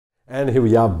And here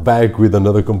we are back with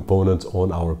another component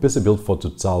on our PC build for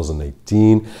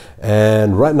 2018,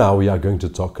 and right now we are going to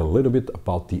talk a little bit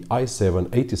about the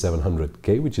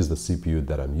i7-8700K, which is the CPU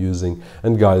that I'm using.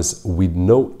 And guys, with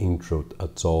no intro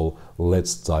at all,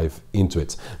 let's dive into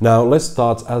it. Now let's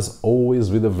start as always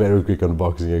with a very quick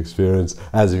unboxing experience.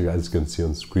 As you guys can see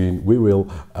on screen, we will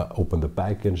open the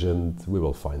package and we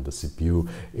will find the CPU.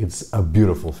 It's a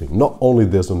beautiful thing. Not only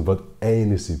this one, but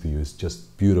any CPU is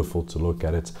just beautiful to look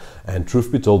at it. And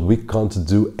truth be told, we can't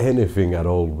do anything at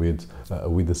all with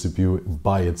the CPU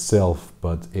by itself,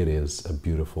 but it is a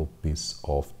beautiful piece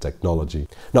of technology.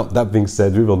 Now, that being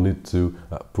said, we will need to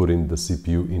put in the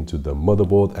CPU into the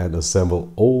motherboard and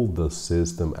assemble all the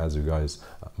system, as you guys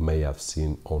may have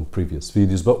seen on previous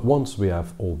videos. But once we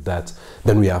have all that,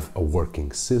 then we have a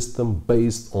working system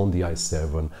based on the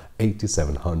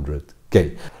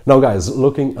i7-8700K. Now guys,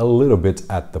 looking a little bit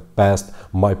at the past,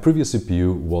 my previous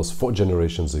CPU was 4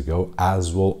 generations ago,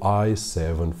 as well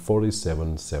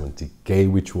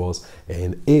i7-4770K, which was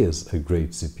and is a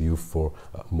great CPU for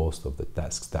most of the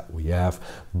tasks that we have.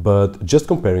 But just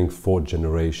comparing 4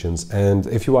 generations, and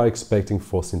if you are expecting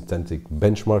for synthetic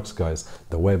benchmarks, guys,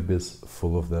 the web is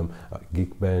full of them,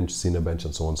 Geekbench, Cinebench,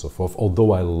 and so on and so forth.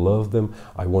 Although I love them,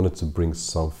 I wanted to bring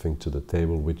something to the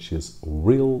table which is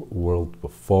real world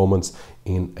performance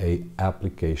in a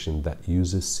application that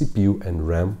uses CPU and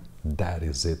RAM. That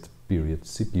is it, period.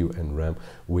 CPU and RAM,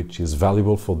 which is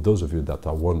valuable for those of you that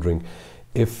are wondering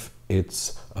if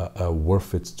it's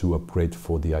worth it to upgrade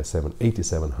for the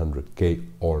i7-8700K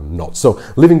or not. So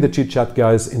leaving the chit chat,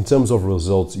 guys, in terms of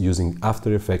results using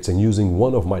After Effects and using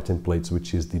one of my templates,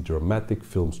 which is the dramatic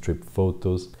film strip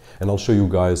photos, and I'll show you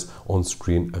guys on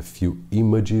screen a few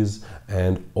images,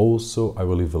 and also I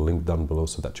will leave a link down below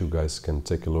so that you guys can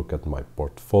take a look at my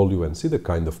portfolio and see the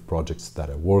kind of projects that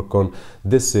I work on.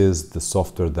 This is the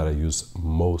software that I use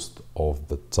most of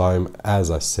the time.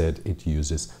 As I said, it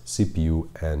uses CPU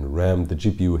and RAM. The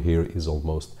GPU here is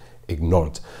almost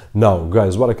ignored. Now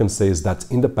guys, what I can say is that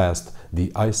in the past, the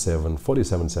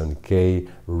i7-4770K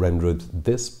rendered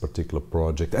this particular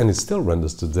project, and it still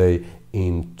renders today,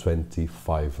 in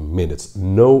 25 minutes.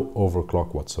 No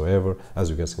overclock whatsoever, as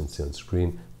you guys can see on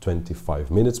screen. 25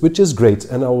 minutes, which is great,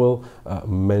 and I will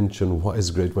mention what is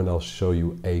great when I'll show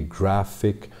you a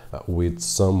graphic with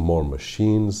some more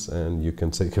machines, and you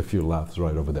can take a few laughs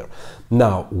right over there.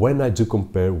 Now, when I do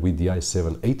compare with the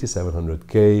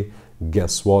i7-8700K,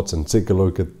 guess what? And take a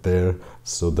look at there,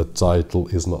 so the title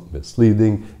is not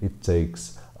misleading. It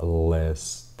takes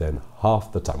less than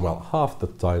half the time, well, half the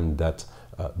time that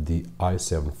the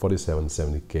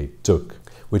i7-4770K took,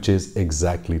 which is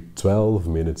exactly 12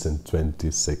 minutes and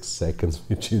 26 seconds,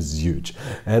 which is huge.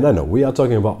 And I know we are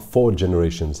talking about 4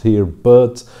 generations here,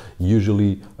 but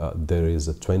usually there is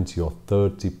a 20 or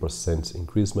 30%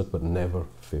 increasement, but never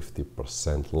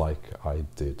 50% like I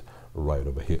did right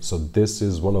over here. So this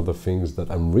is one of the things that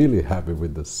I'm really happy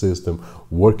with the system,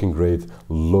 working great,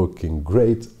 looking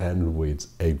great, and with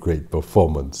a great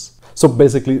performance. So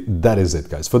basically that is it,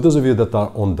 guys. For those of you that are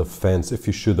on the fence if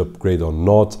you should upgrade or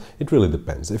not, it really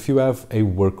depends. If you have a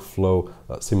workflow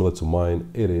similar to mine,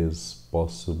 it is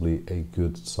possibly a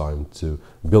good time to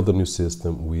build a new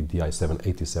system with the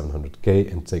i7-8700K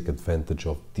and take advantage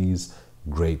of these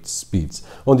great speeds.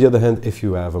 On the other hand, if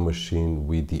you have a machine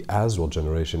with the as well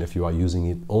generation, if you are using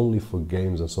it only for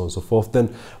games and so on and so forth,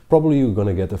 then probably you're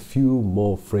gonna get a few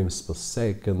more frames per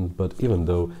second. But even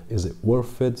though, is it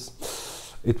worth it?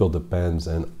 It will depend,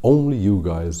 and only you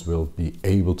guys will be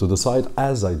able to decide,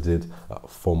 as I did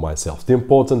for myself. The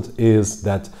important is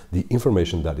that the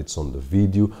information that it's on the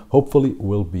video hopefully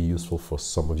will be useful for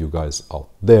some of you guys out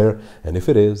there, and if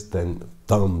it is, then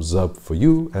thumbs up for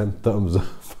you and thumbs up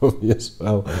for me as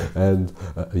well, and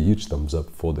a huge thumbs up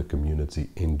for the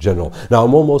community in general. Now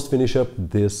I'm almost finished up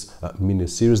this mini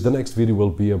series. The next video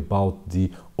will be about the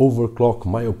overclock,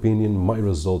 my opinion, my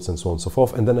results, and so on and so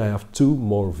forth. And then I have 2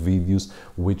 more videos,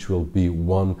 which will be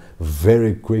one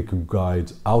very quick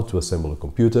guide how to assemble a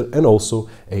computer, and also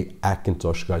a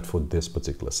Hackintosh guide for this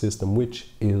particular system, which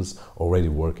is already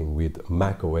working with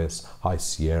macOS, High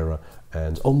Sierra,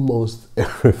 and almost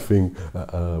everything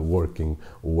working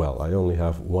well. I only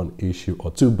have 1 issue or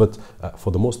 2, but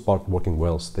for the most part working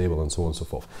well, stable, and so on and so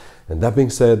forth. And that being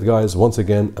said, guys, once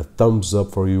again, a thumbs up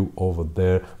for you over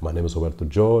there. My name is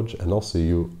Roberto, and I'll see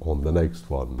you on the next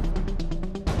one.